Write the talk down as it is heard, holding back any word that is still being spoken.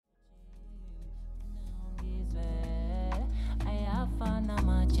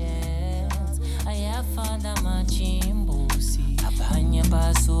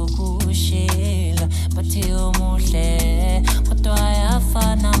sokushila bathi umuhle kodwa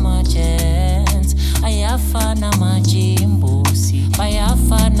ayafana ama-gents ayafana amajimbusi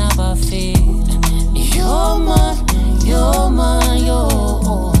bayafana bafila yoma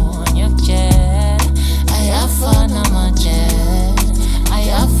nyakutshela ayafana ama-gents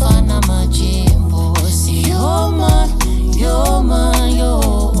ayafana amajimbusi yoma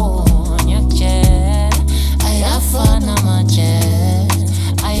nyakutshela ayafana ama-gents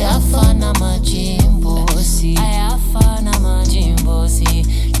ayafana amajimbusi ayafana amajimbusi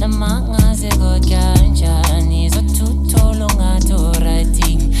lamangaze kodyanjani zothutolo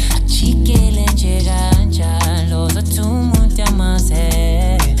ngato-writing ajikele nje kanjalo zothumuthi amaze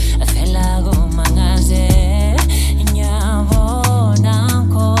afela kumangaze nyabona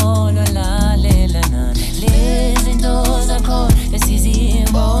nkolo lalela nana lezinto zakho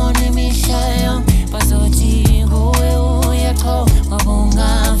esizibona imihla yonke bazothi kuwe uyaqho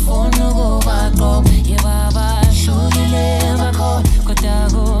ngabungafuni ukubaqo yebabashukile bakho kodwa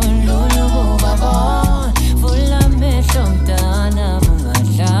kulula ukubabona vula amehlo mntana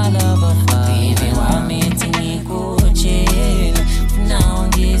bungadlala bafa baby wami ethi ngikutshela funa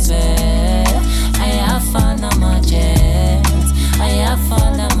ungizwela ayafana ama-gents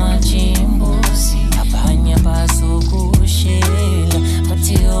ayafana amajimbusi abanye basokushela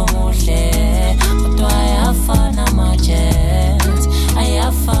bathi umuhle kodwa ayafana ama-gents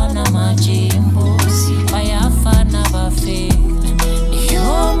ayafana amajimbusi ayafana bafila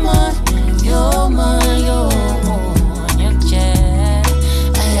yoma nyakutshela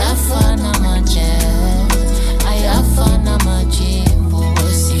ayafana ama-gents ayafana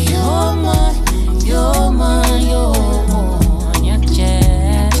amajimbusi yoma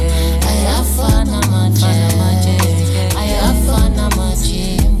nyakutshela ayafana ama-gents ayafana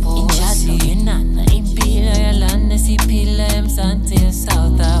amajimbusi injalo impilo yalana siphila eMzansi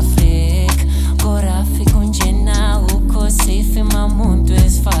eSouth Africa korafika unjena ukho safe mamuntu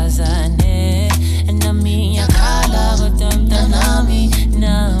wesifazane nami ngiyakhala kodwa mntanami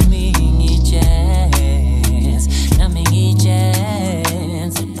nami ngijazz no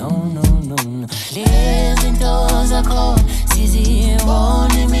lezinto zakho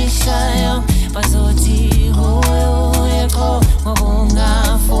sizibona imihla yonke bazothi kuwe uyaqho ngoba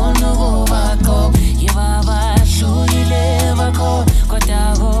ungafuni ukubaqo yebabashukile bakho kodwa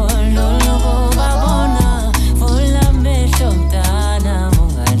kulula ukubabona vula amehlo mntana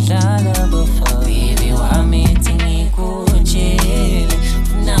bungadlala bafa baby wami ethi ngikutshela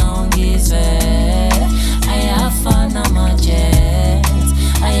funa ungizwela ayafana ama-gents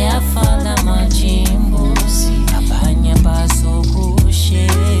ayafana amajimbusi abanye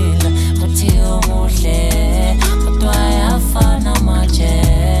basokushela bathi umuhle kodwa ayafana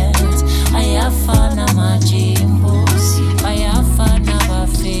ama-gents ayafana amajimbusi ayafana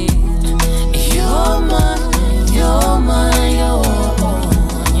bafila yoma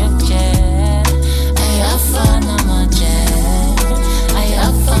nyakutshela ayafana ama-gents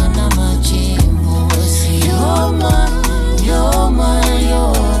ayafana amajimbusi yoma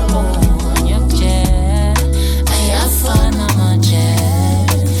nyakutshela ayafana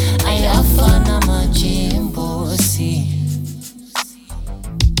ama-gents ayafana amajimbusi.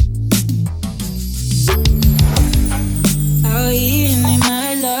 Awuyini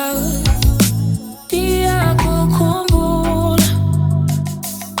my love ngiyakukhumbula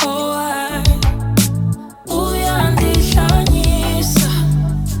uyandihlanyisa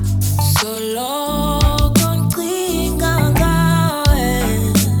soloko ngicinga ngawe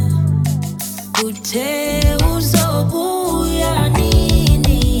uthe uzobuya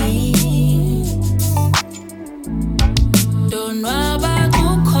nini donwaba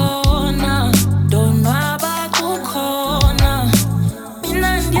kukhona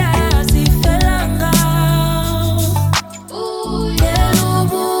mina ndiyazifela ngawe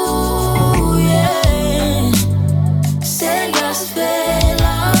ubuye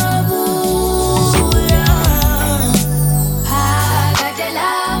sengiyasifela buya phakade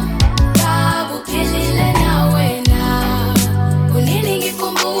lam babuphilile nawe na unini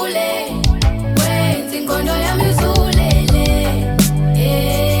ngikhumbule wenza ingqondo yami izulele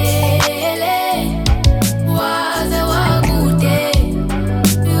waze wakude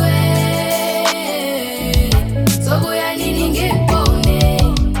zobuya nini ngikubone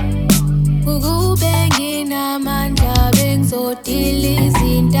ukube nginamandla bengizodila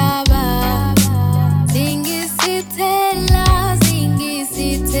izindaba zingisithela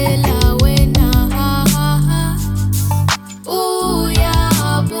wena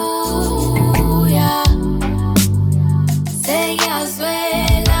uyabuya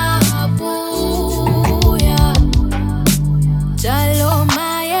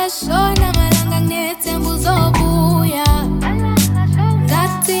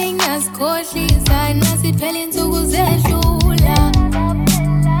khohlisa nasiphela insuku zedlula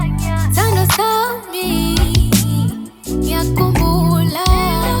Thando sami ngiyakhumbula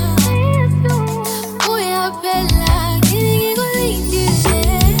uyaphela ngikulindiwe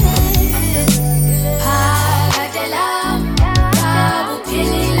phakade lami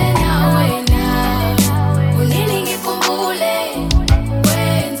ngabuphilile nawe na unini ngikhumbule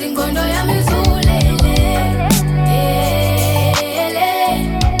wenza ingqondo yami izulele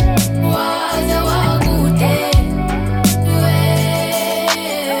waze wakude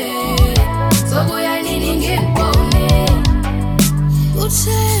sobuya nini ngikubone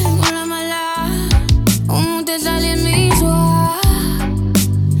uthengula mala umuntu edlala imizwa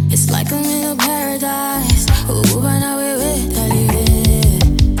It's like I'm in a paradise ukuba nawe wedaliwe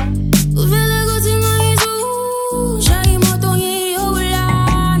uvele kuthi ngayizusha imoto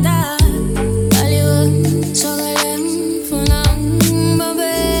ngiyolanda daliwe sokale mfuna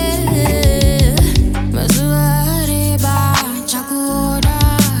mbambe masuari ba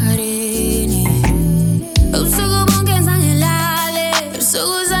chakuodarini usuku bonke ngizangilale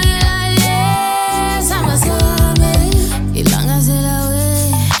usuku zangilale sama same ilangazela we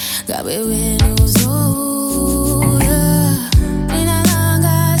ngabe wena uzoya mina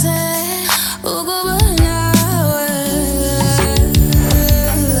langaze ukuba nawe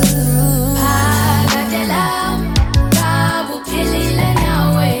phakade lami ngabuphilile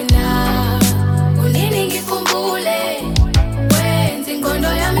nawe na unini ngikhumbule wenza ingqondo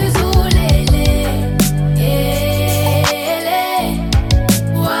yami izulele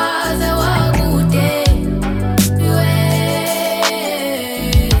waze wakude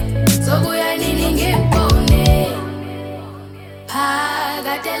sobuya nini ngikubone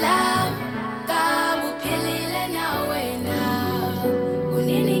phakade lami ngabuphilile nawe na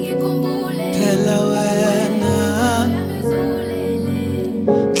unini ngikhumbule phela wena yami izulele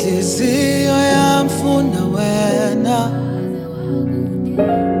Nhliziyo yamfuna wena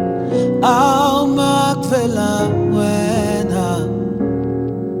awumakuvela wena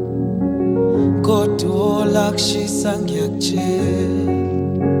kodwa lakushisa ngiyakutshela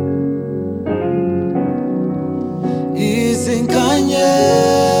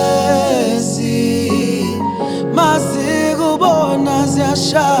izinkanyezi mazikubona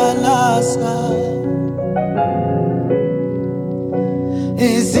ziyashalaza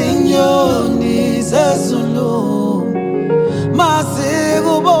izinyoni zezulu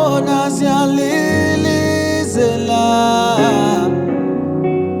mazikubona ziyalilizela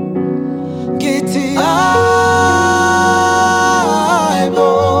ngithi hayibo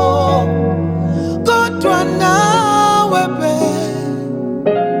kodwa nawe be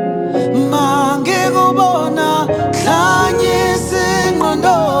mangikubona dlanyisa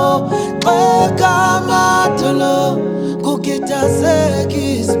ingqondo xeka amadolo kugidazeka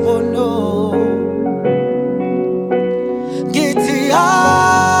isipondo ngithi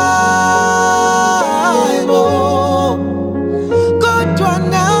hayibo kodwa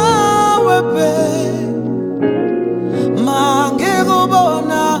nawe be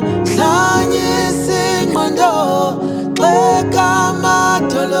mangikubona dlanyisa ingqondo xeka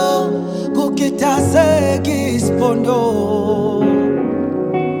amadolo kugidazeka isipondo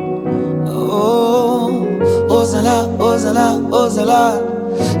Ozala, ozala, ozala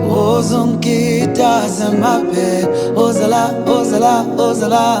Ozonkitaze mabe Ozala, ozala,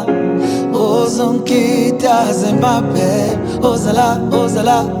 ozala Ozonkitaze mabe Ozala,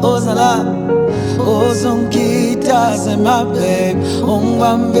 ozala, ozala Ozonkitaze mabe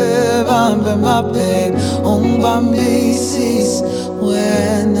Ungibambe, bambe mabe Ungibambisise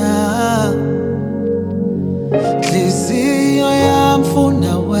wena Nhliziyo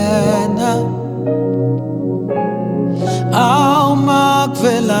yamfuna wena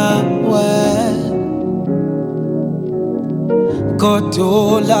awumakuvela wena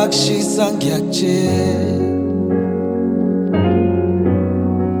kodwa lakushisa ngiyakutshela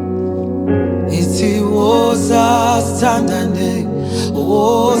ithi woza sithandane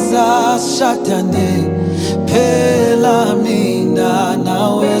woza sishadane phela mina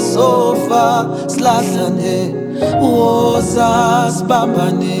nawe sofa silahlane woza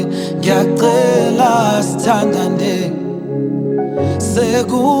sibambane ngiyacela sithandane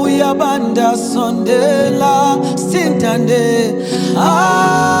sekuyabanda sondela sithintane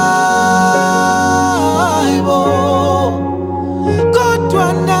hayibo kodwa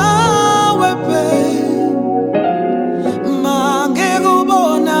nawe be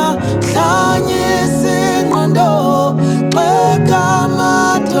mangikubona dlanyisa ingqondo xeka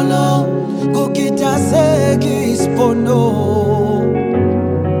amadolo kugidazeka isipondo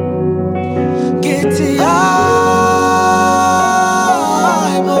ngithi hayibo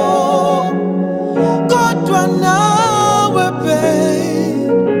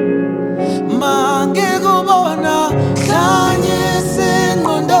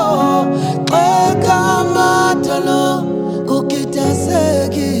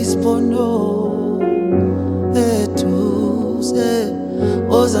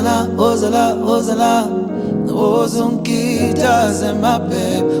ozala, ozala, ozunkitaze my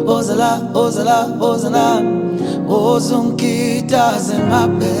babe, ozala, ozala, ozala, ozunkitaze my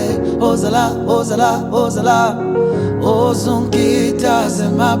babe, ozala, ozala, ozala, ozunkitaze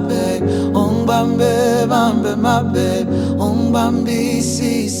my babe, ungibambe bambe my babe,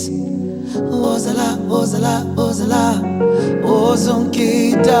 ungibambisise. Ozala, ozala, ozala,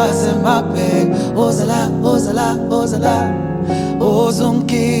 ozunkitaze my babe, ozala, ozala, ozala,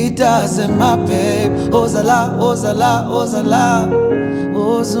 ozunkitaze my babe, ozala, ozala, ozala,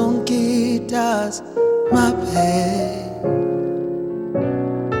 ozunkitaze my babe.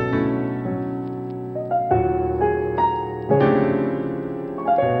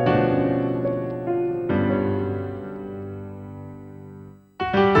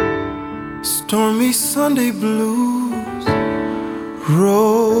 Stormy Sunday blues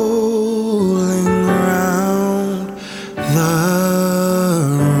rolling around the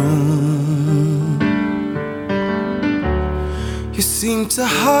room. You seem to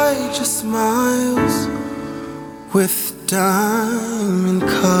hide your smiles with diamond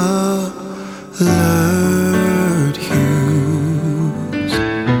colored hues.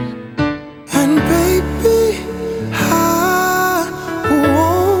 And baby, I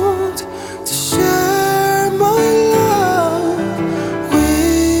want to share my love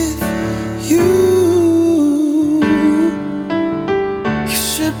with you. You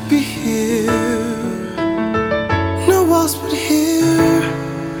should be here, no else but here.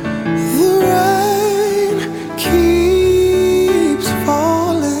 The rain keeps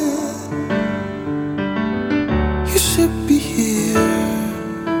falling. You should be here,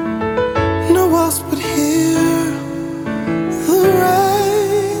 no else but here. The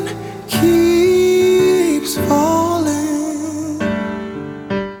rain keeps falling.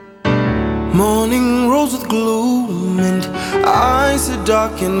 Morning rolls with gloom and eyes are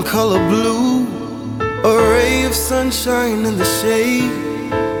dark in color blue. A ray of sunshine in the shade.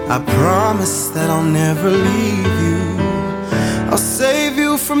 I promise that I'll never leave you. I'll save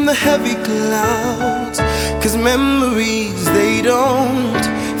you from the heavy clouds, 'cause memories, they don't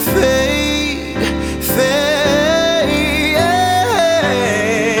fade, fade.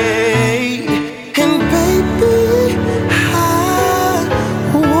 And baby, I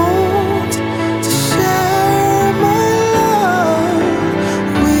want to share my love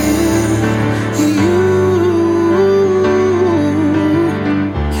with you.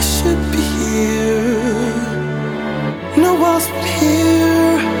 You should be here, no else but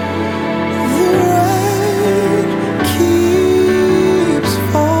here. The rain keeps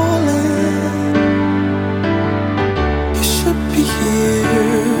falling. You should be here,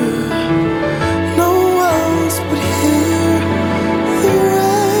 no else but here. The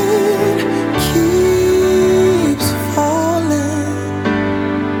rain keeps falling.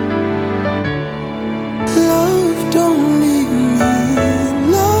 Love, don't leave me.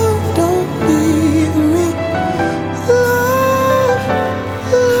 Love, don't leave me. Love,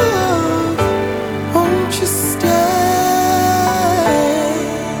 love, won't you stay?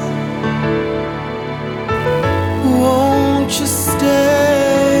 Won't you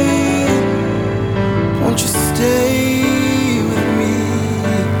stay? Won't you stay with me?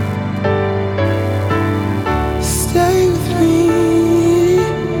 Stay with me.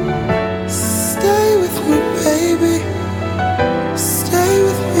 Stay with me, baby. Stay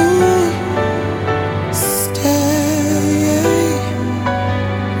with me. Stay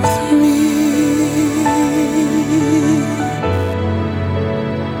with me.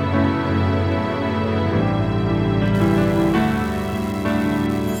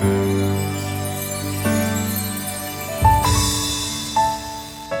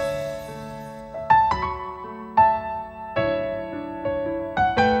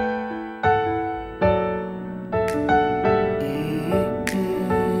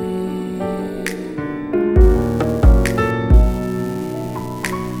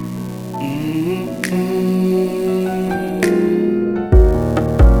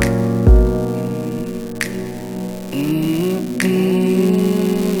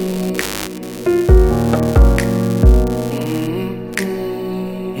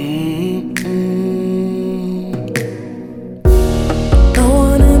 No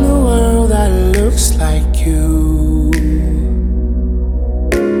one in the world that looks like you.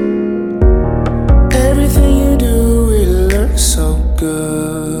 Everything you do, it looks so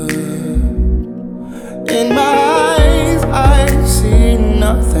good. In my eyes, I see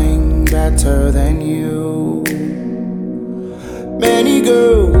nothing better than you. Many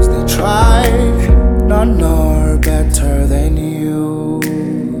girls, they try, none are better than you.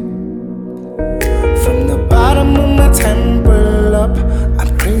 From the bottom of my temple up,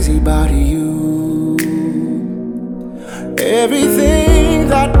 I'm crazy about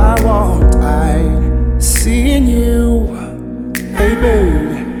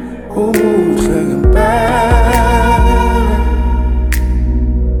hoe moet gaan bellen?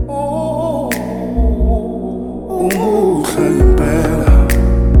 Hoe moet gaan bellen?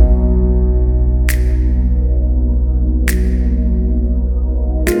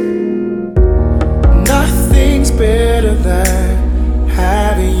 Nothing's better than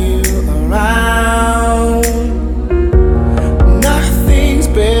having you around. Nothing's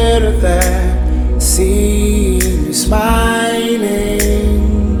better than seeing you smiling.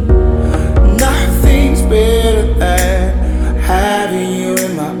 Nothing's better than having you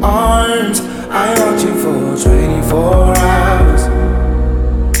in my arms. I want you for 24 hours.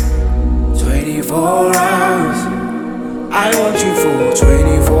 24 hours. I want you for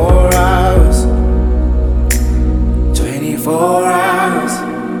 24 hours. 24 hours.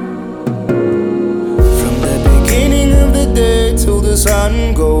 From the beginning of the day till the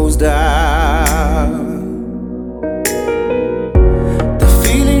sun goes down. The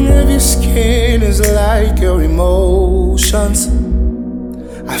feeling of your skin is like your emotions.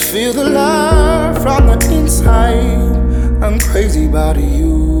 I feel the love from the inside. I'm crazy about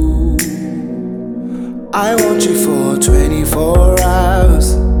you. I want you for 24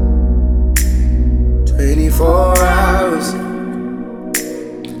 hours. 24 hours.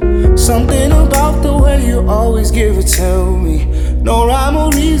 Something about the way you always give it to me. No rhyme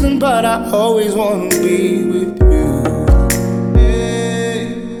or reason, but I always wanna be with you.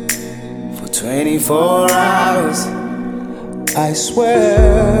 For 24 hours, I swear.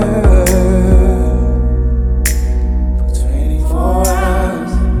 For 24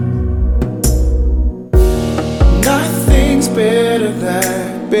 hours. Nothing's better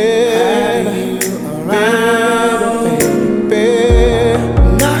than having you around, baby.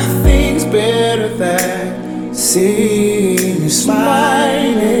 Nothing's better than seeing you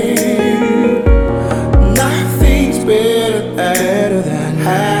smiling. Nothing's better than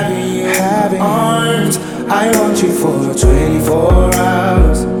having you in my arms. I want you for 24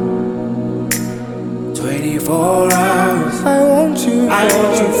 hours. 24 hours. I want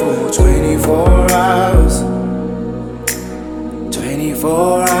you for 24 hours.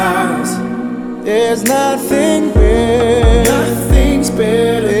 24 hours. There's nothing better. Nothing's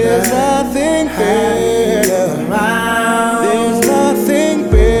better. There's nothing better. There's nothing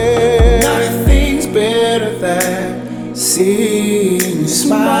better. Nothing's better than seeing you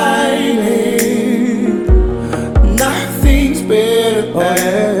smiling. Nothing's better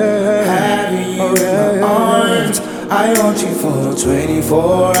than having you in my arms. I want you for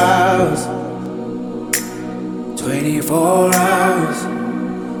 24 hours. 24 hours.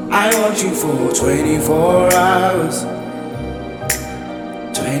 I want you for 24 hours.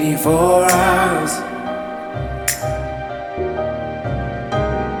 24 hours.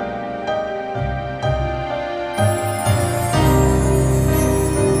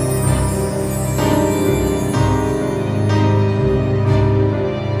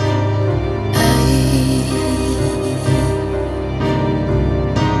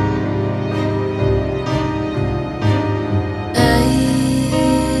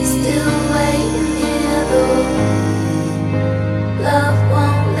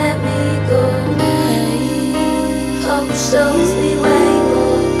 Shows me way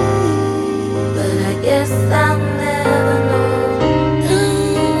more, but I guess I'll never know.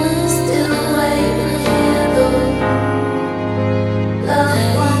 Still waiting here though. Love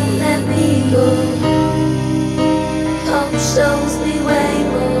won't let me go. Hope shows me way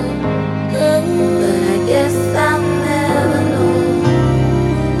more, but I guess I'll never know.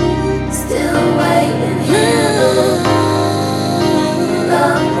 Still waiting here though.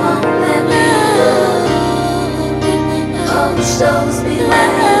 Love won't let me go. Hope shows me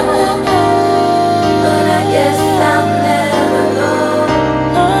way more, but I guess I'll never know.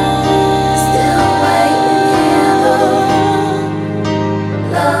 Still waiting here though.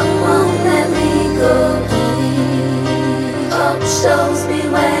 Love won't let me go. Hope shows me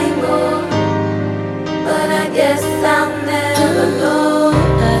way more, but I guess I'll never know.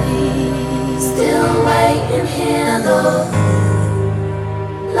 Still waiting here though.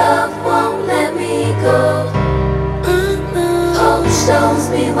 Love won't let me go. Hope shows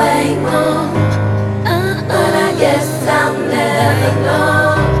me way more, but I guess I'll never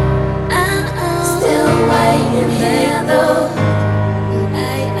know. Still waiting here though.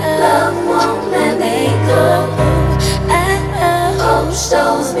 Love won't let me go. Hope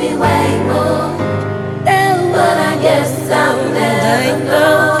shows me way more, but I guess I'll never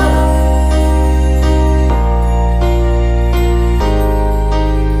know.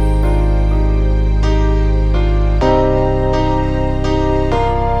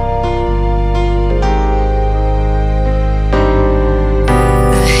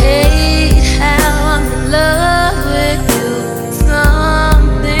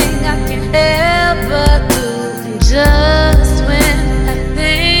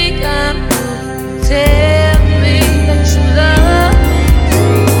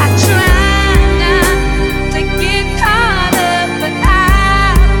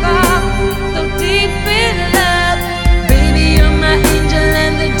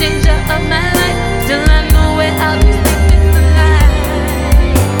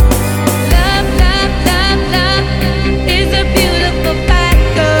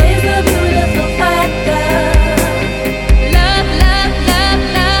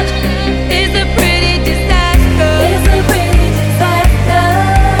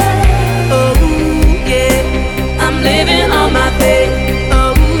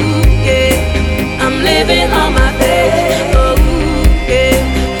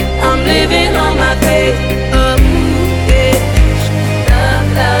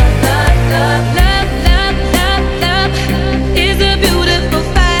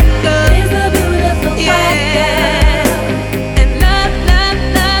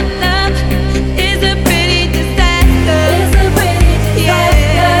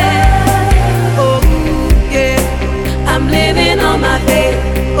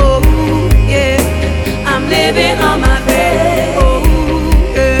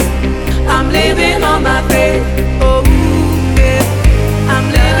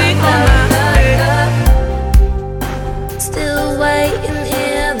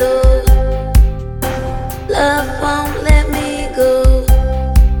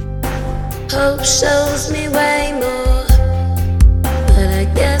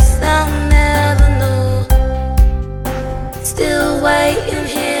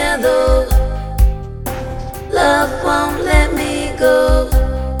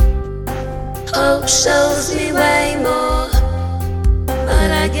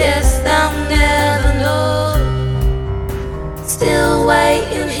 I guess I'll never know. Still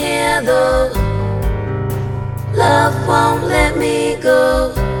waiting here though. Love won't let me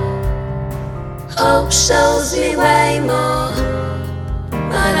go. Hope shows me way more,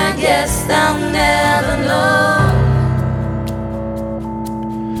 but I guess I'll never know.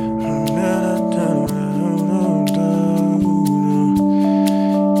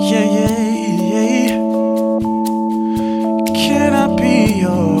 Yeah, yeah, yeah. Can I be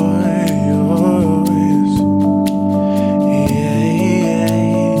yours? Yeah, yeah,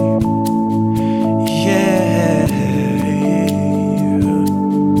 yeah.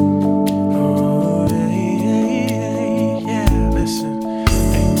 Oh, yeah. Listen,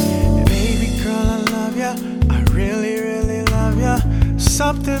 hey, baby girl, I love ya. I really, really love ya.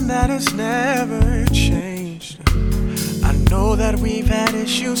 Something that has never changed. I know that we've had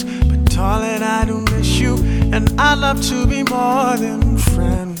issues, but darling, I do miss you, and I love to be more than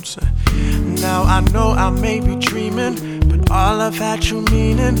friends. Now I know I may be dreaming, but all of that you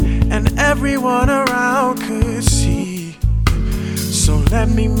meaning, and everyone around could see. So let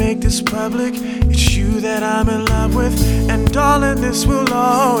me make this public. It's you that I'm in love with, and darling, this will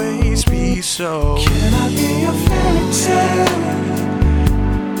always be so. Can I be a fairy tale?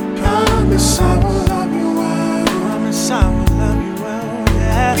 Promise I will love you well. Promise I will love you well.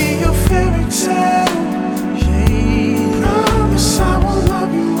 Yeah. Be your fairy tale. Yeah. Promise I will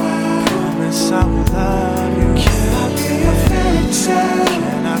love you well. Promise I will love you. Can I be your fairy tale?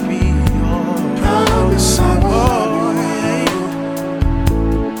 Can I be yours? Promise I will love you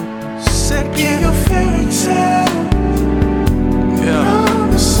well. Said be your fairy tale. Yeah.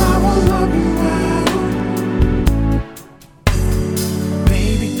 Promise I will love you well.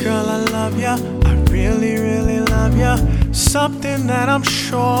 Baby girl, I love ya. I really, really love ya. Something that I'm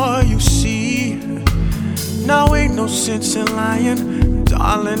sure you see. Now ain't no sense in lying.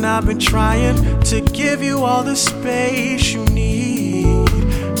 Darling, I've been trying to give you all the space you need.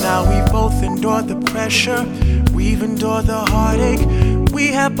 Now we both endured the pressure, we've endured the heartache, we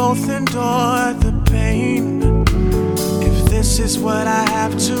have both endured the pain. If this is what I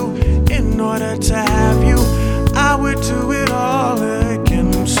have to in order to have you, I would do it all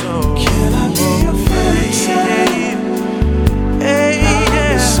again. So can I be a fairy tale? Hey,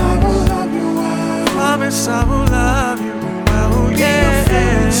 promise I will love you well. Promise I will love you well. Yeah,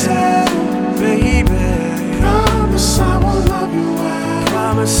 baby. Promise I will love you well.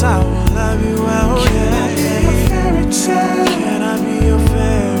 Promise I will love you well. Can I be a fairy tale? Can I be a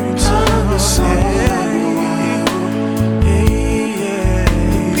fairy tale? Promise I will love you well. Yeah.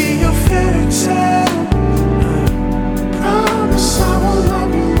 Be your fairy tale. Promise I will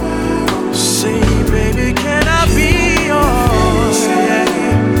love you well. Say, baby, can I be yours?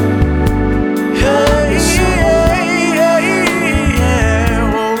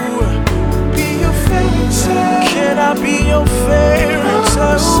 Can I be your fairy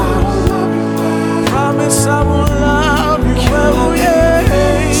tale? Promise I will love you well, yeah.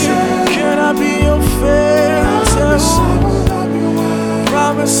 Can I be your fairy tale?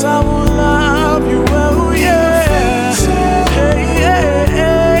 Promise I will love you well, yeah.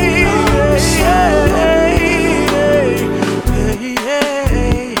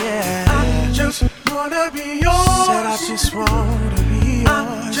 I just wanna be yours. Said I just wanna be yours.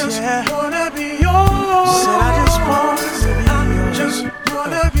 I just wanna be yours. Said I just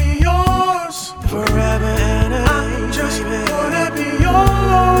wanna be yours forever and ever. I just wanna be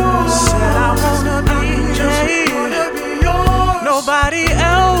yours. Said I wanna be yours. Nobody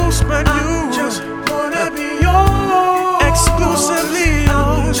else but you. I just wanna be yours. Exclusively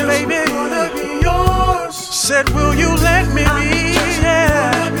yours, baby. I just wanna be yours. Said, will you let me be? Yeah.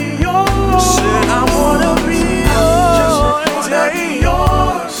 Said I wanna be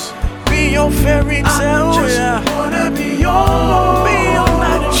yours. Be your fairy tale. I just wanna be yours. Be your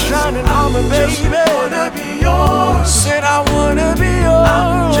knight in shining armor, baby. Wanna be yours. Said I wanna be yours.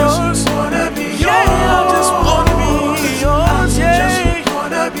 I just wanna be yours. Yeah, I just wanna be yours. Yeah, I just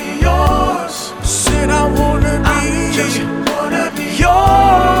wanna be yours. Said I wanna be. I just wanna be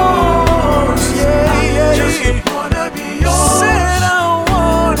yours. Yeah, I just wanna be yours.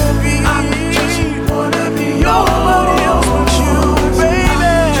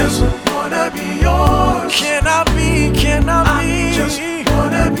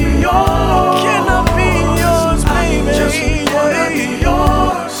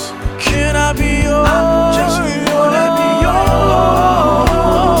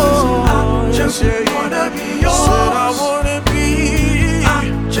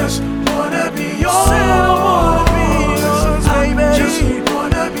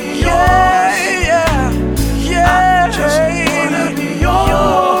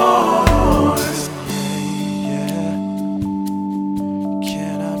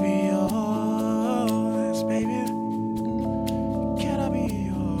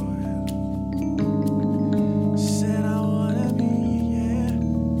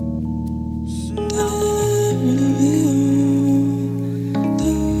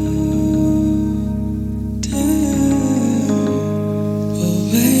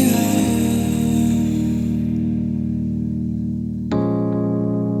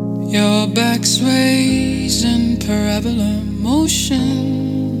 Your back sways in parabola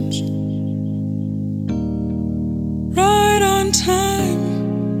motions, right on time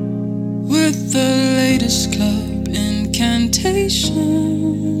with the latest club incantation.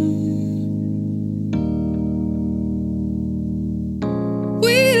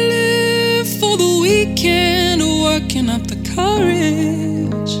 We live for the weekend, working up the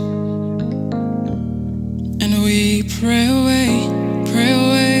courage, and we pray away, pray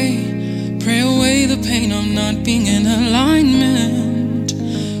away, pray away the pain of not being in alignment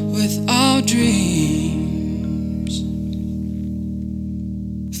with our dreams.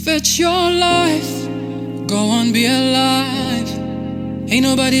 Fetch your life, go on, be alive. Ain't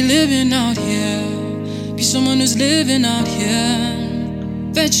nobody living out here, be someone who's living out here.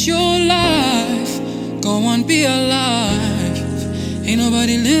 Fetch your life, go on, be alive. Ain't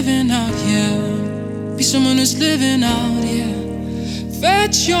nobody living out here, be someone who's living out here.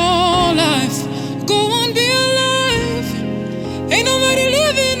 Fetch your life, go on, be alive. Ain't nobody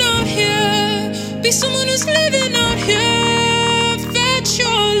living out here, be someone who's living out here. Fetch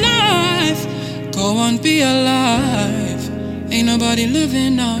your life, go on, be alive. Ain't nobody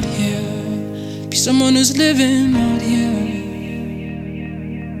living out here, be someone who's living out here.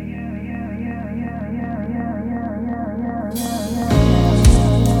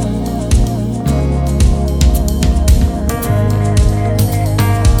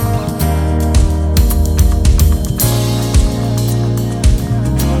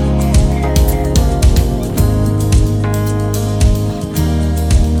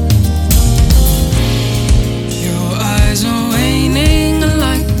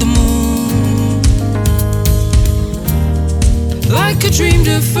 Like a dream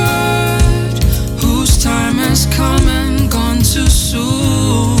deferred, whose time has come and gone too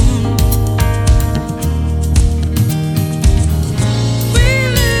soon. We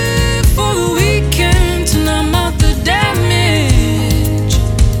live for the weekend to numb out the damage,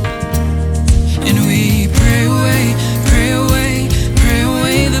 and we pray away, pray away, pray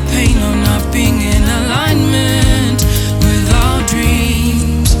away the pain of not being in alignment with our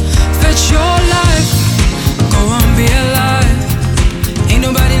dreams. Fetch your life, go on, be alive. Ain't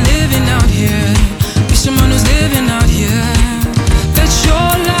nobody living out here, be someone who's living out here. Fetch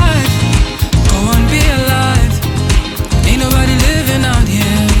your life, go on, be alive. Ain't nobody living out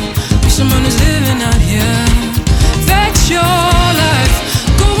here, be someone who's living out here. Fetch your life,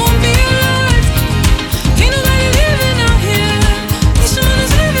 go on, be alive. Ain't nobody living out here, be someone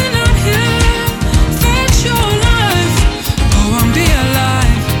who's living out here. Fetch your life, go on, be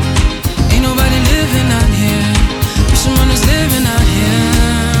alive. Ain't nobody living out here, be someone who's living out here.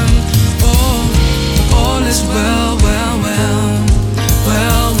 All is well, well, well,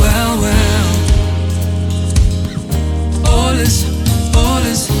 well, well, well. All is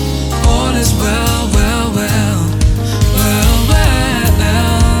well, well, well, well, well.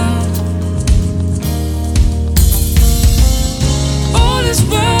 All is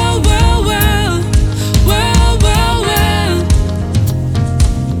well, well, well, well, well, well.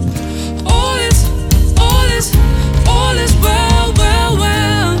 All is well, well,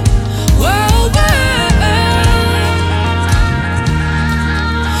 well, well, well.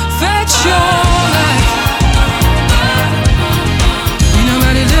 Fetch your life. Ain't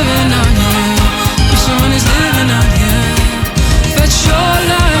nobody living out here, be someone who's living out here. Fetch your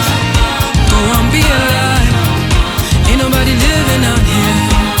life, go on, be alive. Ain't nobody living out here,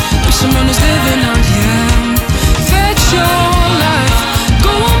 be someone who's living out here. Fetch your life,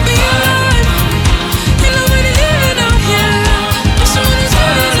 go on, be alive. Ain't nobody living out here, be someone who's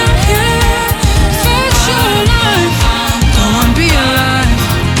living out here. Fetch your life, go on, be alive.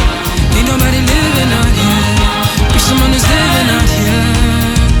 Ain't nobody living out here, be someone who's living out here.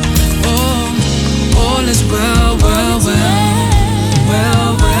 All is well, well, well, well,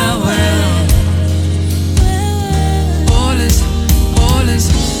 well, well. All is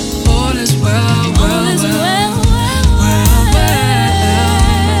well, well, well, well, well.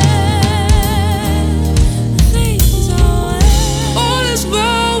 All is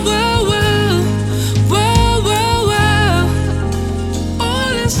well, well, well, well, well, well.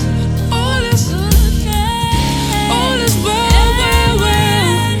 All is well, well, well,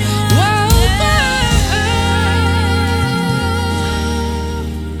 well,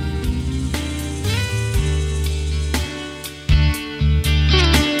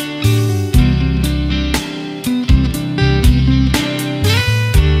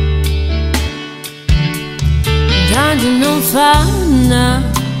 Dancing no fana,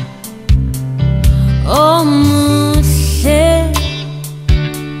 oh muhle,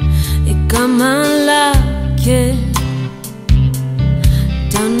 igama lakhe,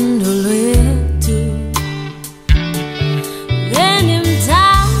 dando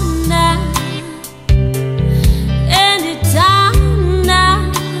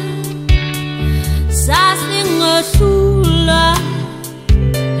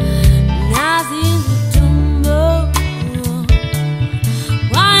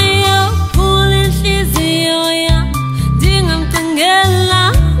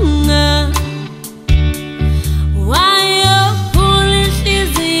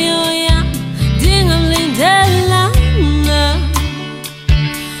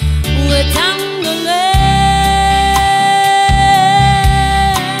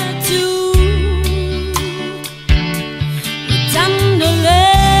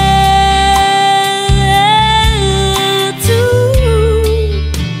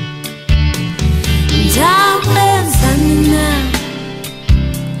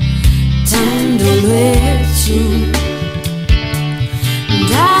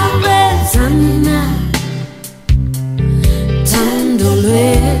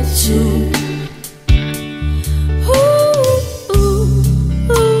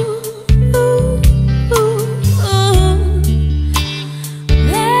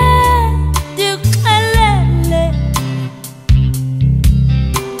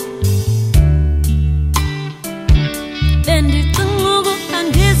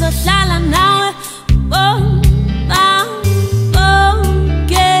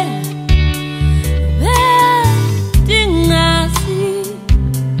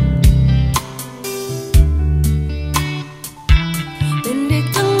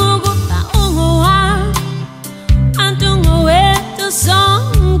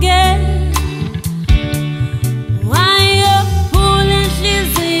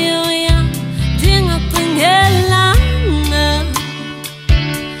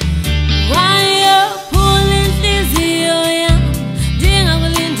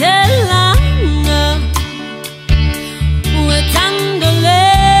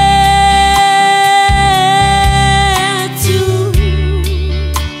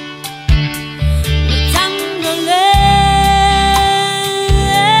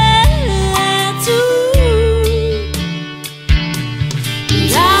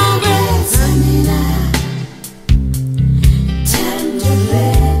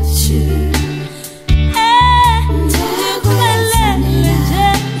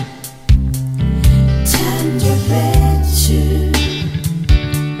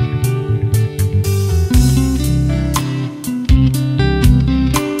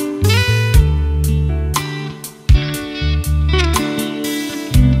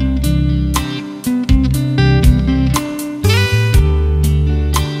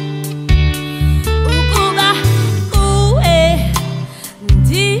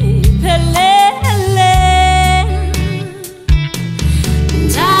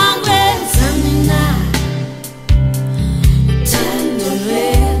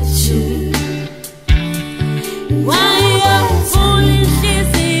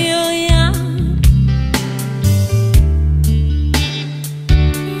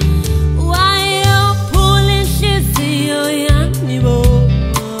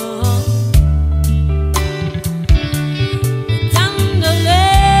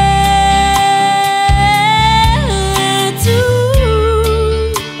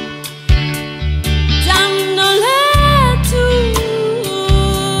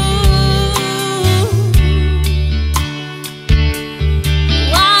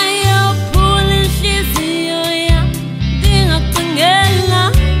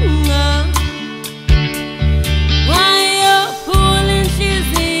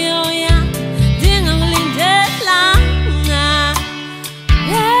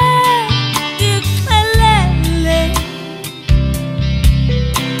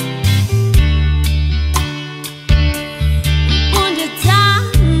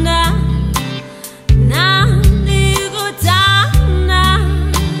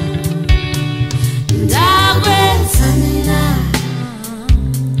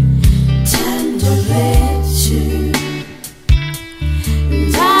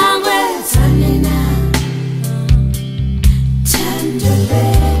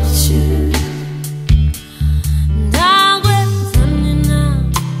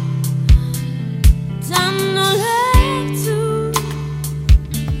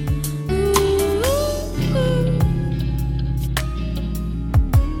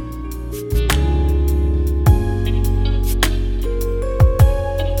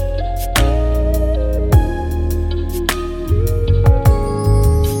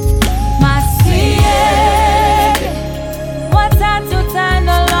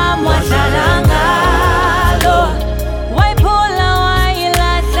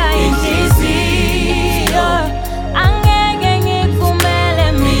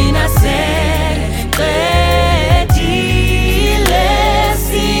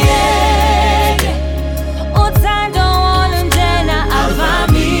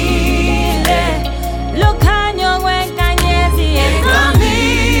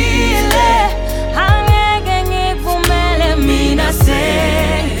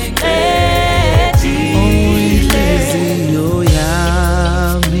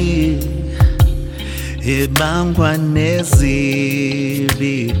ebangwa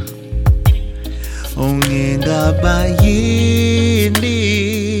nezibi ungingaba yini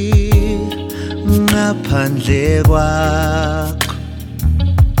ngaphandle kwakho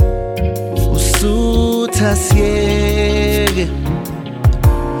usutha siyeke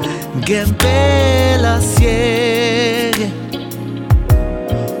ngempela siyeke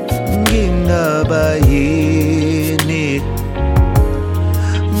ngingaba yini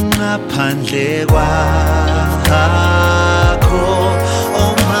ngaphandle kwakho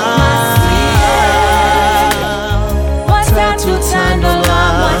wathatha uthando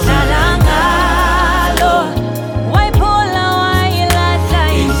lwami wadlala ngalo wayiphula wayilahla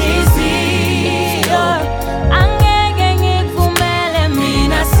inhliziyo angeke ngikuvumele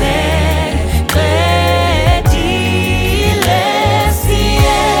mina seqedile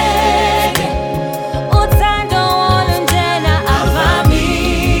siyeke uthando olunjena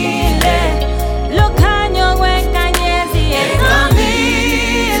avamile lukhanyo kwenkanyezi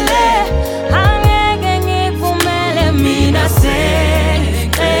eqamile angeke ngikuvumele mina seqedile.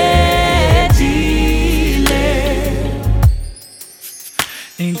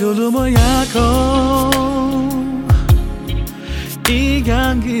 Inkulumo yakho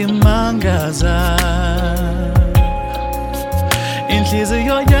iyangimangaza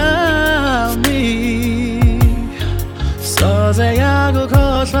inhliziyo yami soze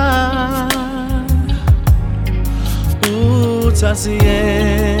yakukhohlwa uthi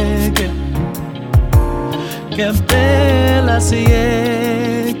siyeke ngempela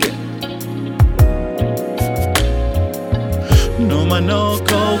siyeke noma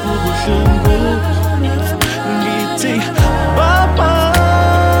nokho kubuhlungu ngithi baba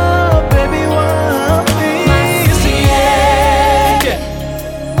baby wami siyeke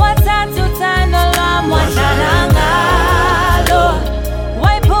wathatha uthando lwami wadlala ngalo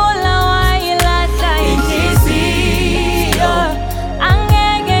wayiphula wayilahla inhliziyo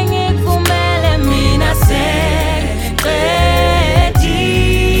angeke ngikuvumele mina seqedile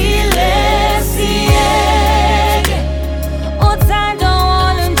siyeke uthando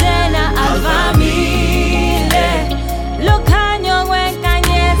olunjena avamile lukhanyo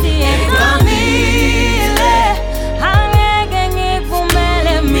kwenkanyezi eqamile angeke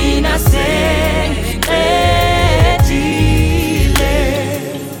ngikuvumele mina seqedile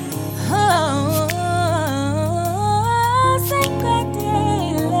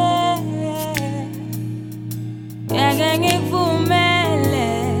seqedile ngeke ngikuvumele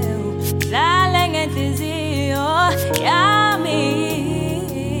udlale ngenhliziyo yami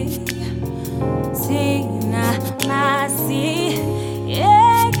thina masiyeke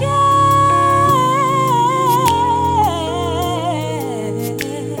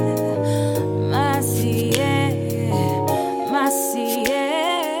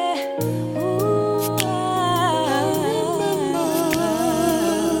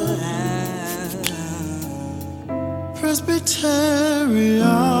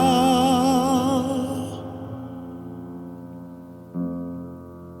Presbyterian.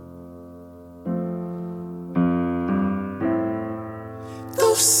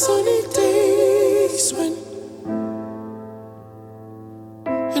 Those sunny days when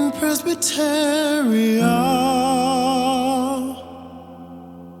in Presbyterian.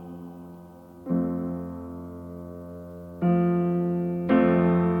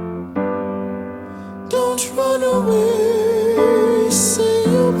 Don't run away, say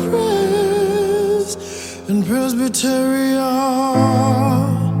your prayers in Presbyterian.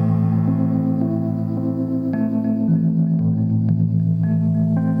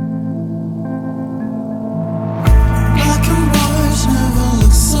 Black and white never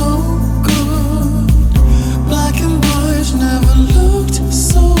looked so good. Black and white never looked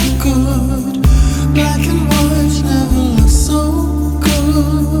so good. Black and white never looked so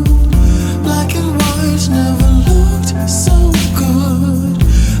good. Black and white never looked so good.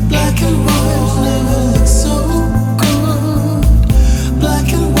 Black and white never looked so good. Black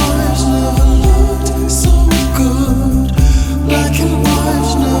and white never looked so good. Black and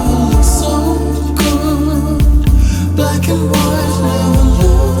white never looked so good. Black and white never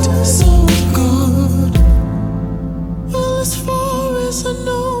looked so good. Well, as far as I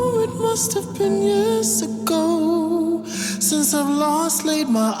know, it must have been years ago since I've last laid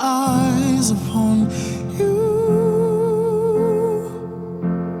my eyes upon you.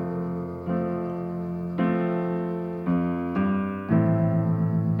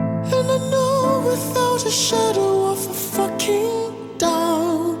 And I know without a shadow of a fucking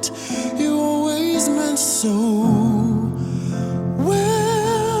doubt, you always meant so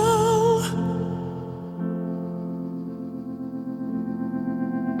well.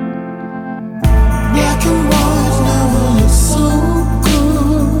 Black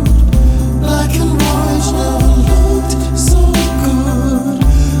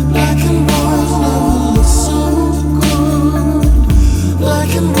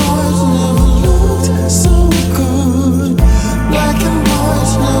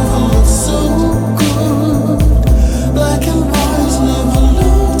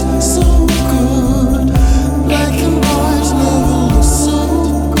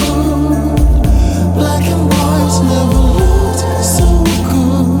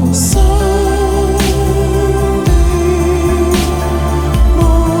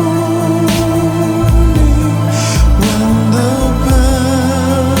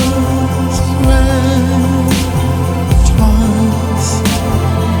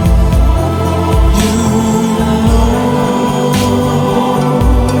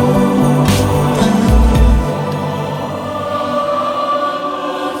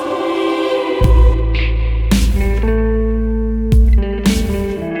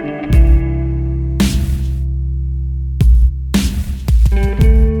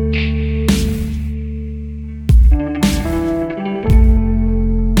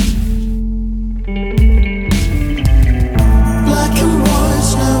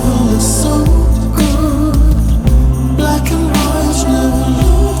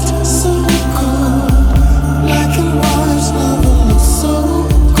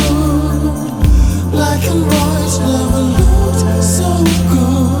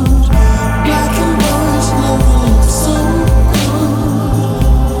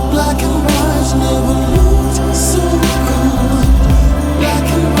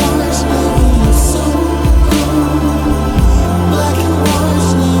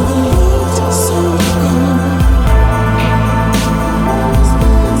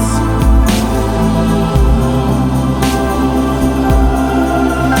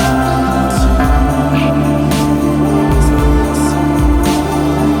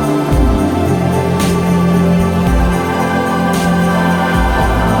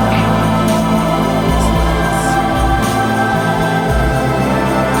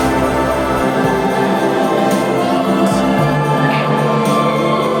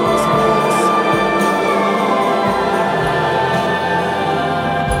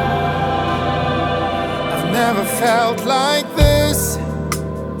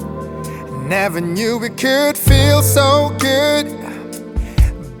never knew it could feel so good,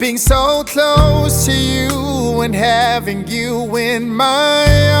 being so close to you and having you in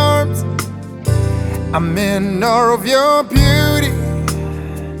my arms. I'm in awe of your beauty,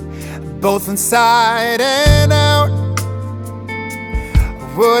 both inside and out.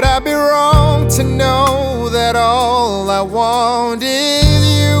 Would I be wrong to know that all I want is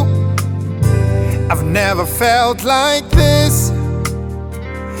you? I've never felt like this.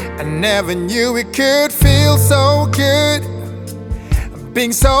 I never knew it could feel so good,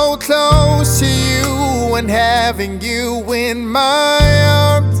 being so close to you and having you in my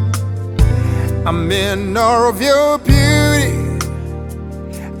arms. I'm in awe of your beauty,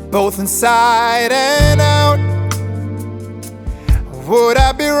 both inside and out. Would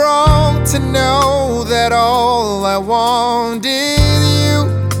I be wrong to know that all I want is you?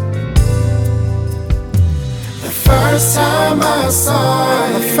 The first time I saw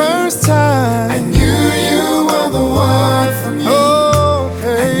you, the first time I knew you were the one for me. Oh,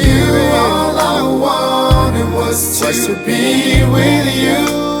 baby. I knew all I wanted was to be with you.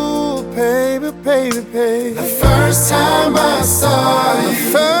 Baby, baby, baby. The first time I saw you, the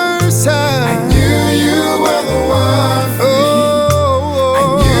first time I knew you were the one for me. I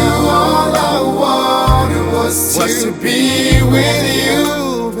knew all I wanted was to be with you,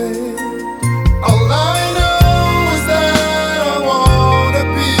 baby. All I know is that I wanna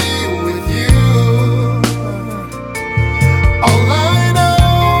be with you. All I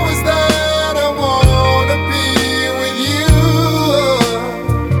know is that I wanna be with you.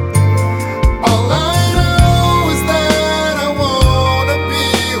 All I know is that I wanna be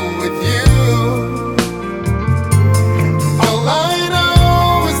with you. All I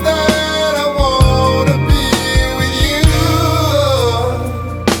know is that I wanna be with you.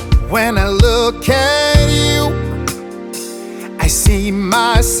 When I look at you, I see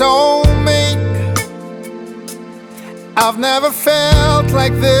my soulmate. I've never felt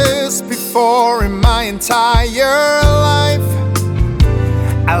like this before in my entire life.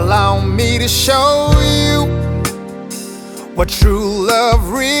 Allow me to show you what true love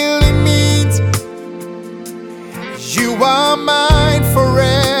really means. You are mine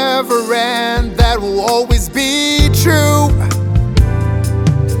forever, and that will always be true.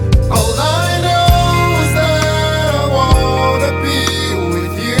 All I know is that I wanna be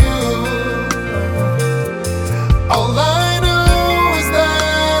with you. All I know is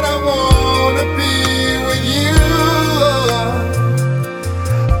that I wanna be with you.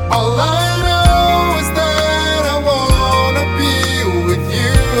 All I know is that I wanna be with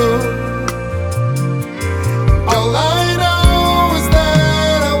you. All I know is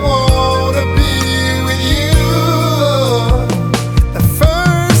that I wanna be with you. The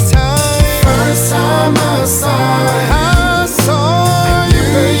first time I saw you, I saw you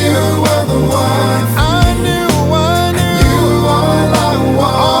were the one. I knew All I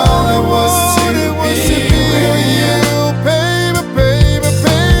wanted was to be with you. baby, baby,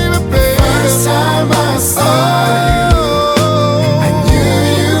 baby, baby. First time I saw you, I knew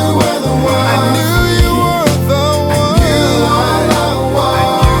you were the one. I knew you were the one. All I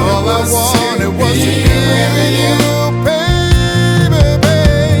wanted was to be with you. baby,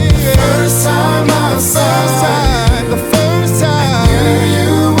 baby. First time I saw you, The first time I knew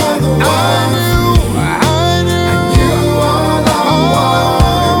you were the one. I knew All I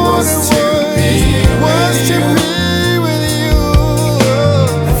wanted was to be with you. with you.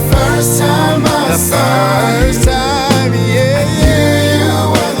 The first time I saw you, First time, yeah, you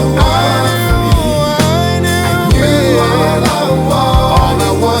were the one. I knew, All I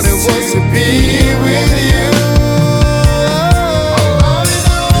wanted was to be with you. All I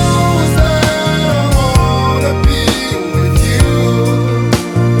know is that I wanna be with you.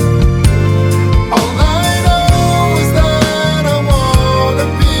 All I know is that I wanna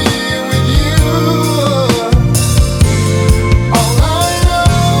be with you. All I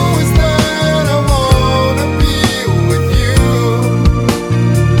know is that I wanna be with you.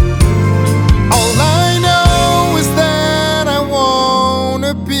 all I know is that I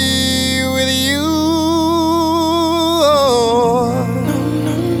wanna be with you.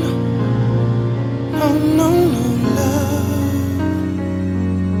 No, love.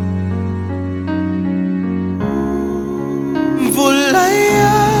 Mvula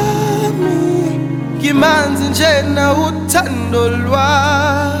yami yimanzi njena uthando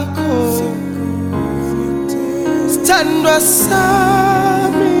lwakho, sithandwa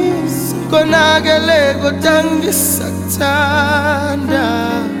sami konakele kodwa ngisakuthanda.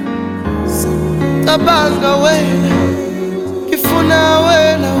 Cabanga wena, ngifuna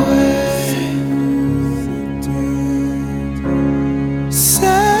wena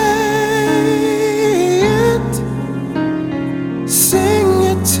Say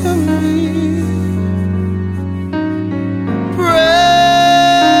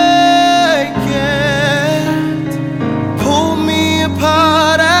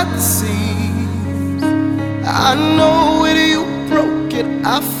I know it, you broke it.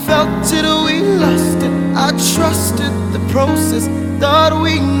 I felt it, we lost it. I trusted the process, thought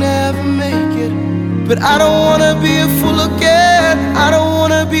we'd never make it. But I don't wanna be a fool again. I don't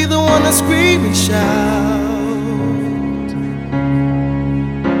wanna be the one to scream and shout.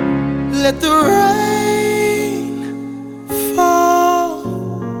 Let the rain fall,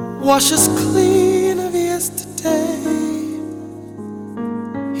 wash us clean of yesterday.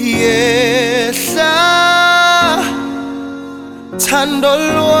 Yehla thando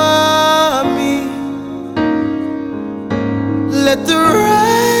lwami. Let the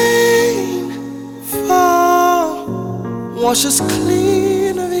rain fall, wash us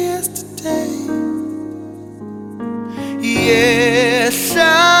clean of yesterday.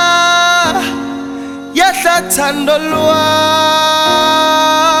 Yehla, yehla thando lwami,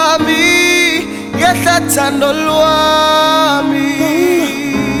 yehla thando lwami.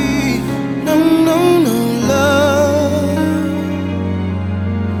 No, no, no love,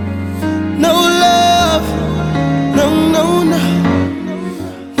 no love, no, no, no,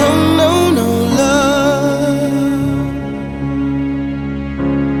 no, no, no love.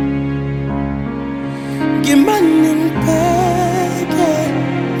 Ngimane ngibheke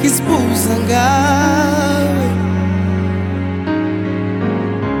ngizibuza ngawe,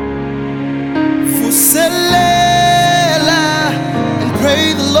 vuselela and pray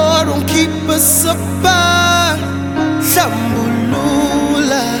the Lord won't keep us apart.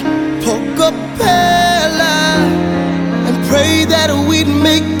 Hlambulula, phokopela, and pray that we'd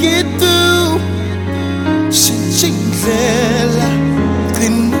make it through. Shindlela,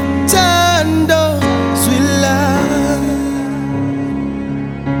 qinutando, zwila.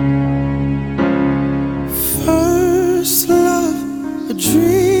 First love, a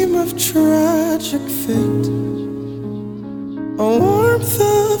dream of tragic fate, a warmth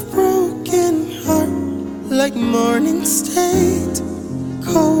of broken heart, like morning state,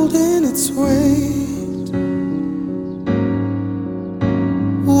 cold in its weight.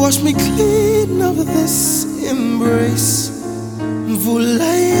 Wash me clean of this embrace.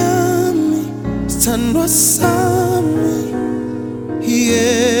 Mvulayami, stand sami.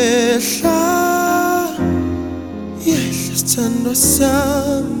 Yehla, yehla stand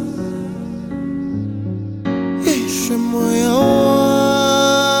sami. Yehla moya wami.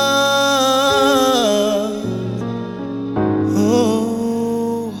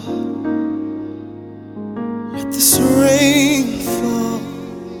 Oh, let this rain fall.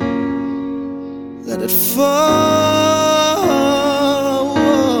 Let it fall,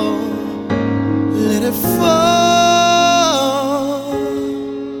 let it fall,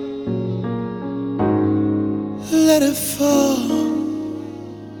 let it fall.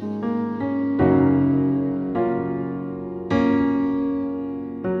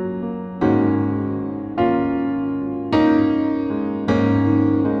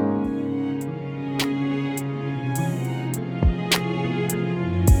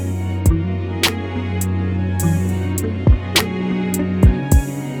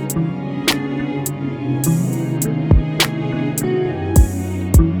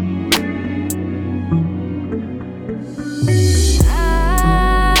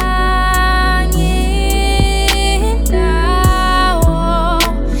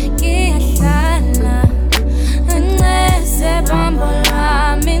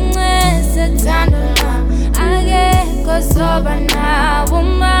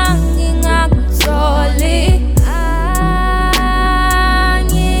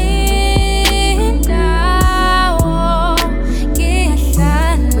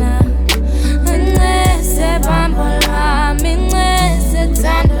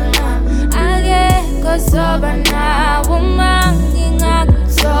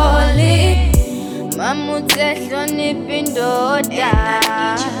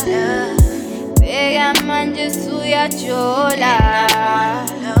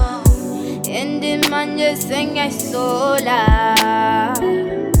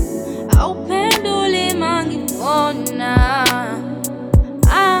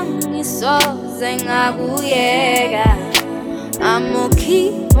 I'ma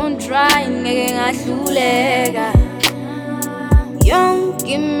keep on trying, ngahluleka.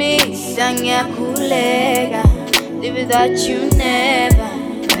 Yonke imihla ngiyakhuleka. Live without you never,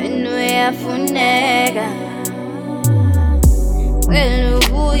 when uyafuneka. Well,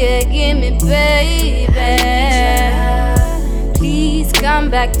 ubuye give me baby. Please come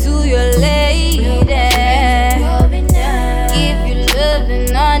back to your lady. Give you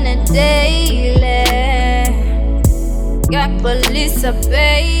loving on a daily. Got police,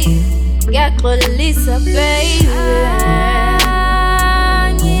 baby. Got police, baby.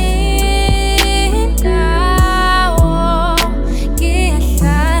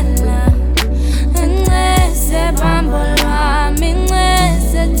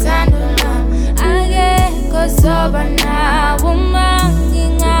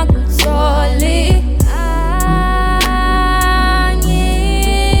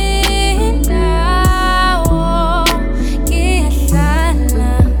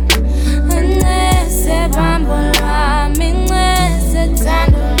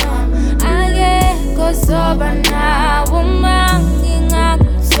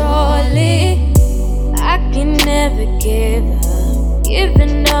 give up,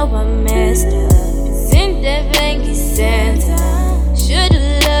 even though I messed up. Isn't that Venki Santa?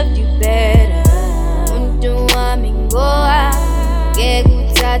 Should've loved you better. Muntu wami ngoa, ngeke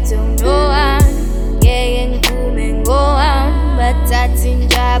uthathe unoa, ngeke ngikume ngoa, bathathe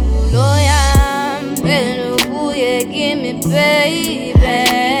injabulo yami. Wena ubuye kimi baby.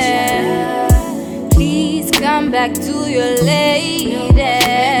 Please come back to your lady.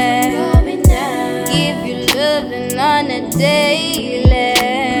 Give you loving on a daily.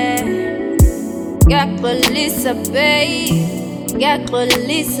 Gaxolisa baby,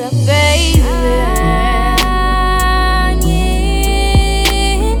 Gaxolisa baby.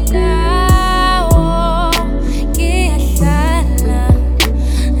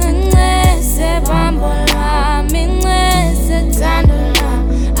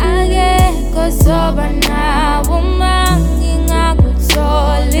 Soba na umangi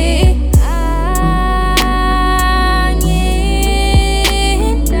ngakutoli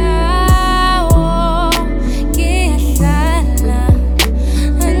angindawo kihlala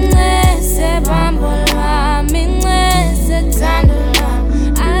anese bambo lami nese thando lami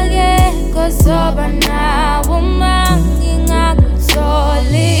akekho soba na umangi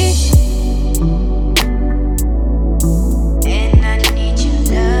ngakutoli.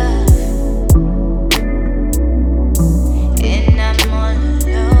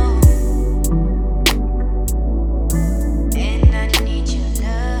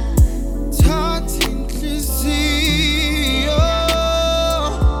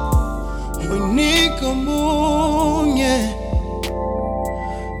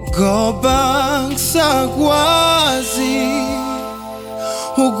 Ngoba ngisakwazi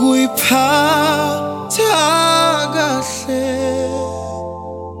ukuyiphatha kahle,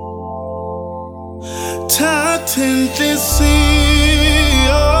 thatha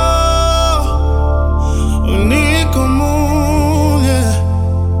inhliziyo unike omunye,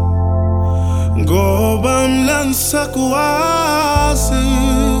 ngoba mina ngisakwazi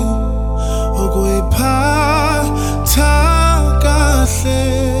ukuyiphatha kahle.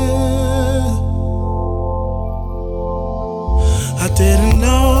 I didn't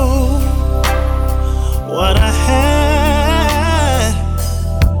know what I had,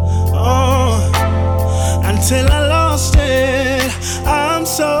 oh, until I lost it. I'm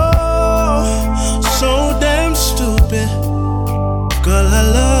so damn stupid. Girl, I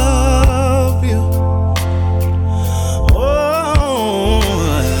love you. Oh,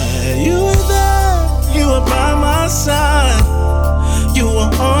 you were there, you were by my side, you were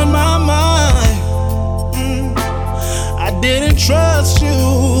on my mind. I didn't trust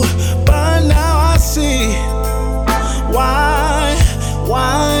you, but now I see why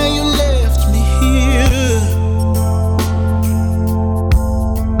you left me here.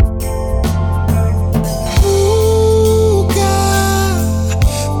 Ooh, God,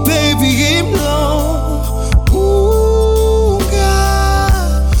 baby, I'm low. Ooh, God,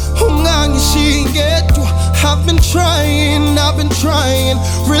 I've been trying,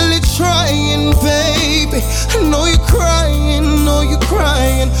 really trying, baby. I know you're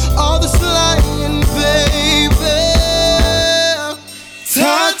crying, all this lying, baby.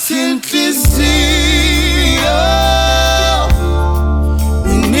 Thatha inhliziyo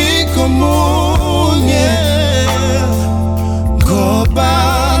unike omunye, ngoba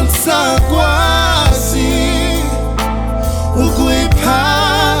ngisakwazi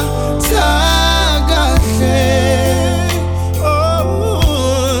ukuyiphatha kahle.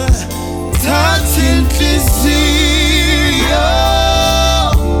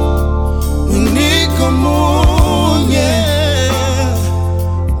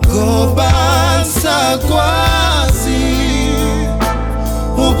 Sakwazi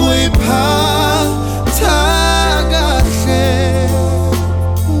ukuyiphatha kahle.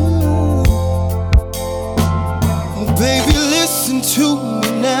 Baby, listen to me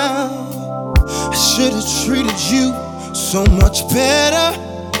now. I should have treated you so much better,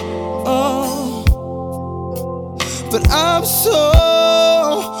 oh, but I'm so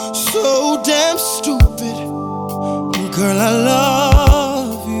damn stupid. Girl, I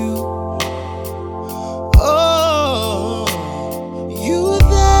love you. Oh, you were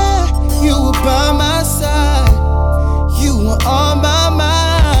there, you were by my side, you were on my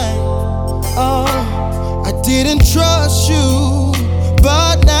mind. Oh, I didn't trust you,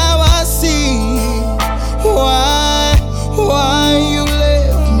 but now I see why you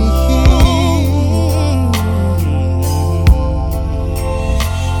left me here.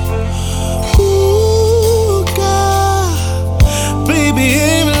 Ooh, God,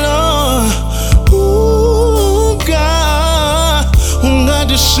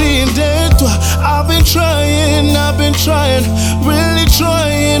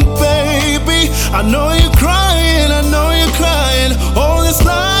 I know you're crying, I know you're crying. All this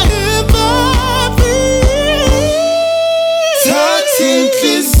lying baby. Touching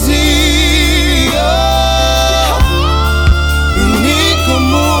physio, unique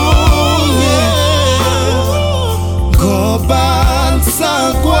moye, goban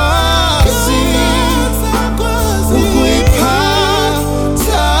sakwazi,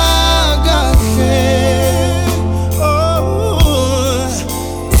 ukuyiphatha kahle.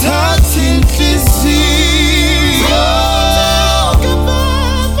 Touching physio,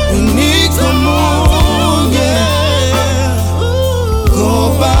 unique moye,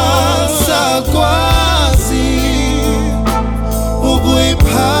 goban sakwazi,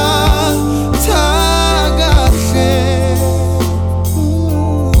 ukuyiphatha kahle.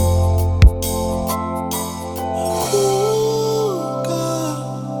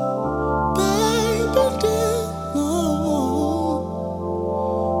 Baby, dear, no.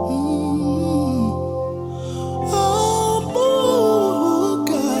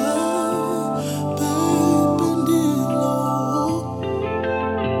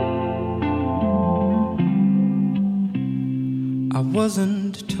 I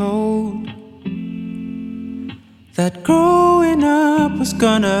wasn't told that growing up was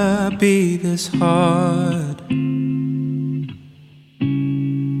gonna be this hard.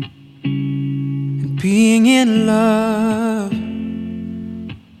 And being in love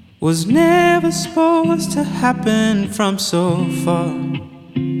was never supposed to happen from so far.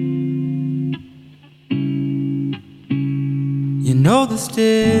 You know this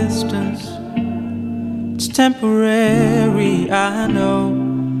distance, it's temporary, I know.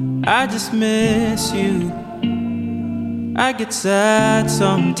 I just miss you. I get sad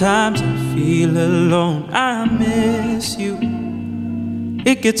sometimes, I feel alone. I miss you.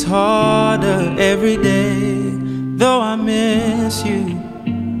 It gets harder every day, though I miss you.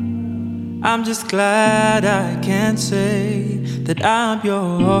 I'm just glad I can say that I'm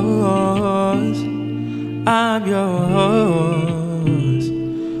yours. I'm yours.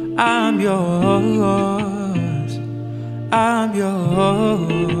 I'm yours. I'm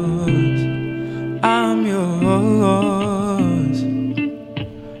yours. I'm yours.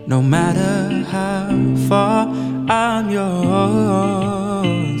 No matter how far, I'm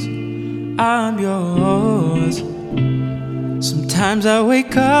yours. I'm yours. Sometimes I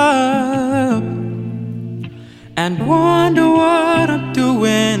wake up and wonder what I'm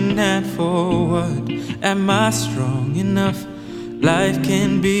doing and for what. Am I strong enough? Life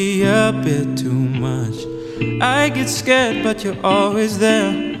can be a bit too much. I get scared, but you're always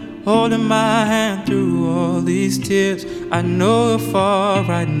there, holding my hand through all these tears. I know you're far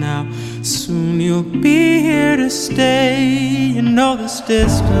right now, soon you'll be here to stay. You know this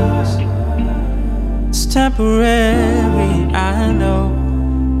distance, it's temporary, I know.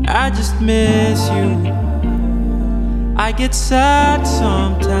 I just miss you. I get sad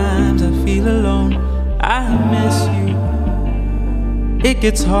sometimes, I feel alone. I miss you. It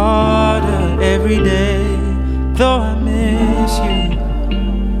gets harder every day, though I miss you.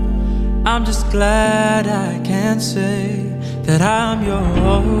 I'm just glad I can say that I'm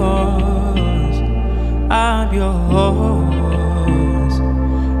yours. I'm yours.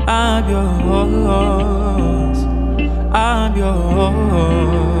 I'm yours. I'm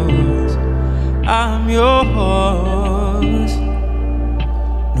yours. I'm yours.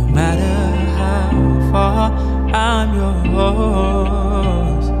 No matter how far, I'm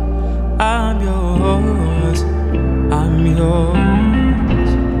yours. I'm yours. I'm yours.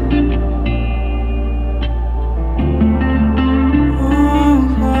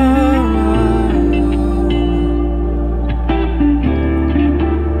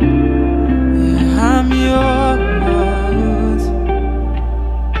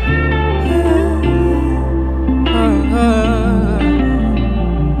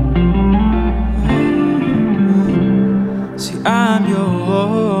 I'm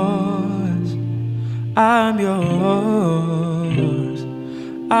yours, I'm yours,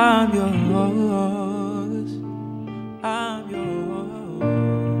 I'm yours, I'm yours, I'm yours.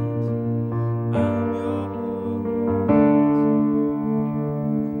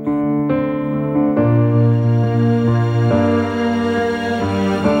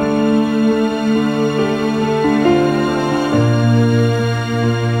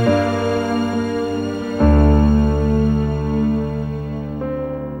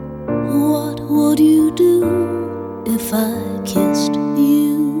 What would you do if I kissed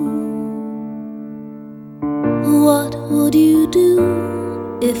you? What would you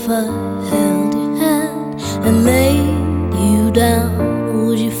do if I held your hand and laid you down?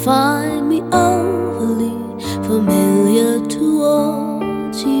 Would you find me overly familiar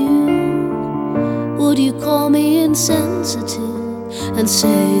towards you? call me insensitive and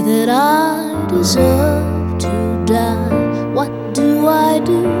say that I deserve to die. What do I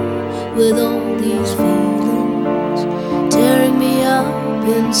do with all these feelings tearing me up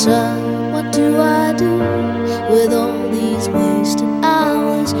inside? What do I do with all these wasted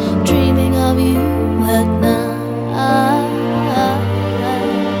hours dreaming of you at night?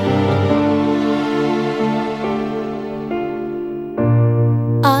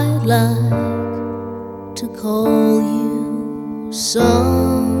 I'd like to call you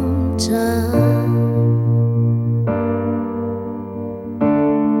sometime.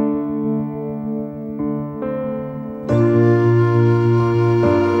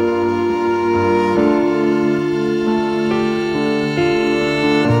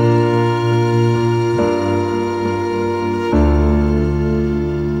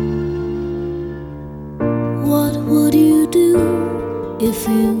 What would you do if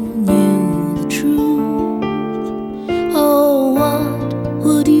you knew the truth? Oh, what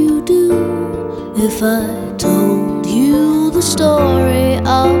would you do if I told you the story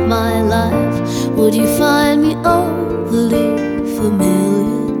of my life? Would you find me overly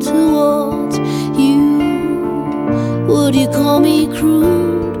familiar towards you? Would you call me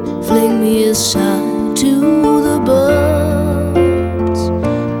crude, fling me aside to the birds?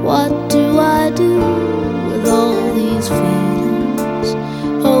 What do I do with all these feelings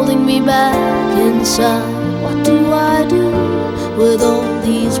holding me back inside? What do I do with all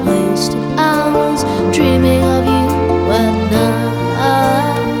these wasted hours dreaming of you at night?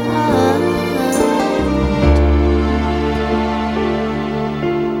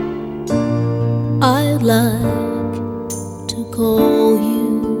 I'd like to call you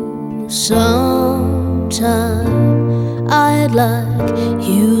sometime. I'd like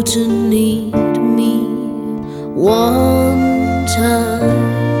you to need me one time.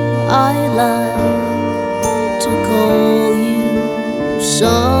 I'd like to call you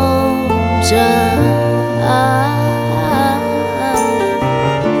sometime.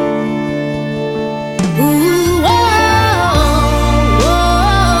 Ooh, oh, oh, ooh,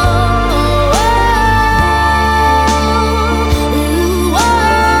 oh,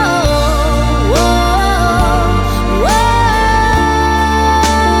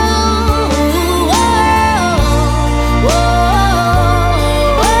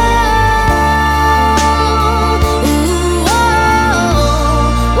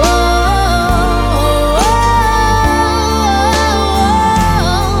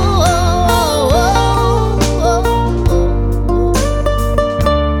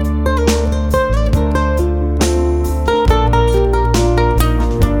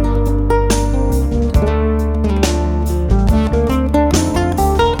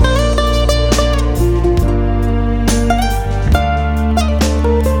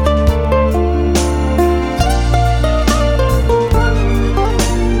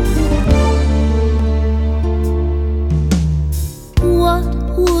 what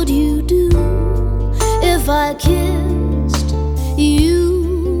would you do if I kissed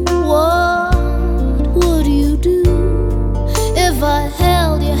you? What would you do if I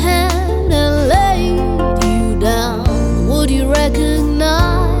held your hand and laid you down? Would you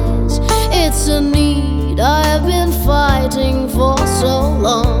recognize it's a need I've been fighting for so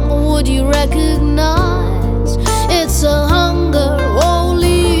long? Would you recognize it's a hunger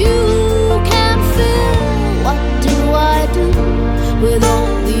only you can fill? What do I do with all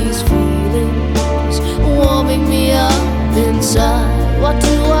these feelings warming me up inside? What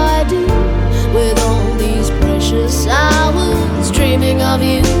do I do with all these precious hours dreaming of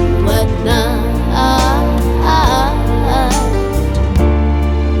you at night?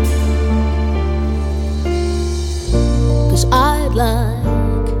 'Cause I'd like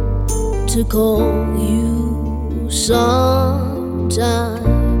to call you sometime.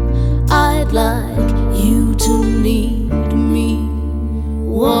 I'd like you to need me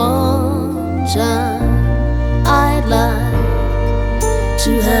one time. I'd like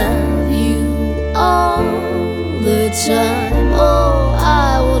to have you all the time. Oh,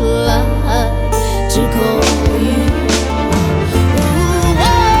 I would like to call you. Ooh,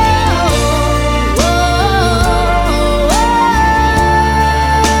 oh, oh, oh,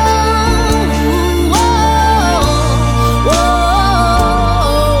 ooh, oh, oh,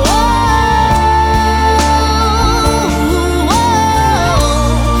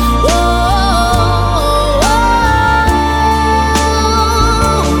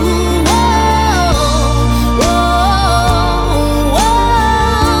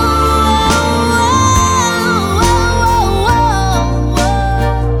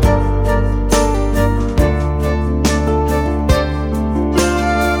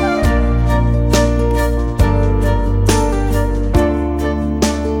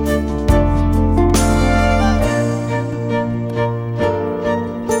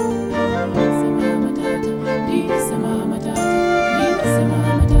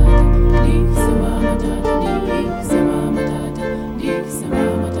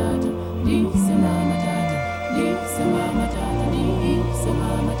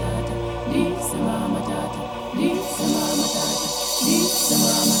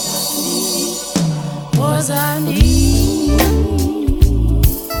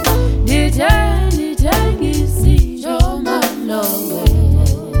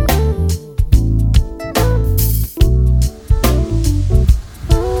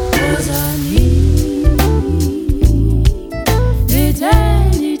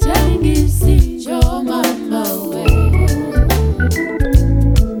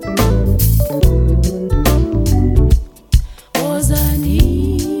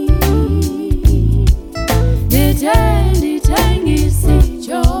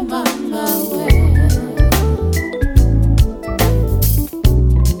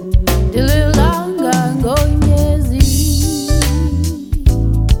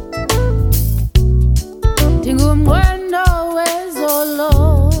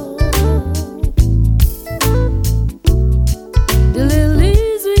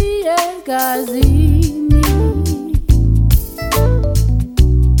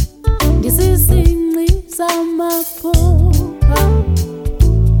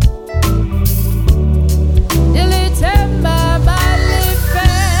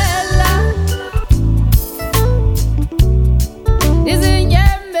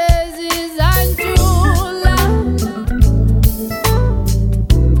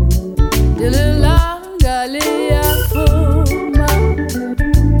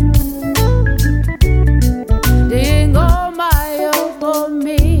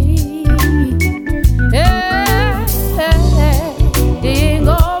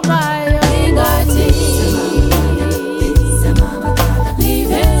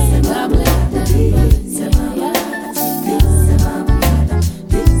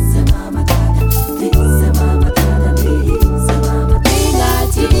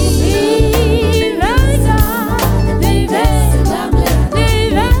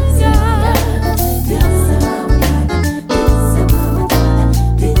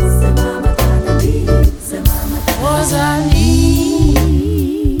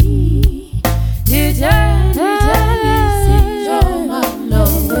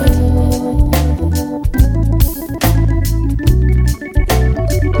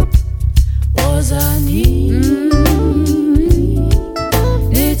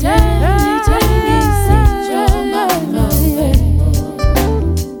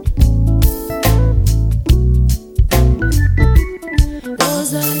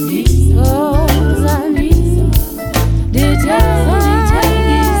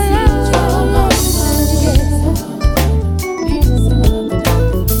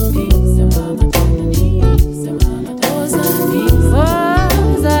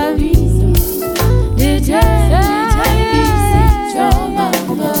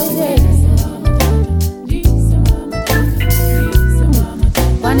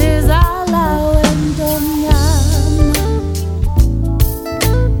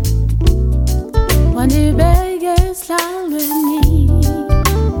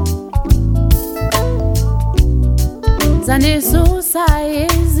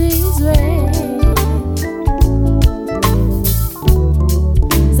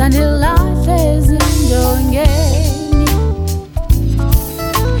 Zanila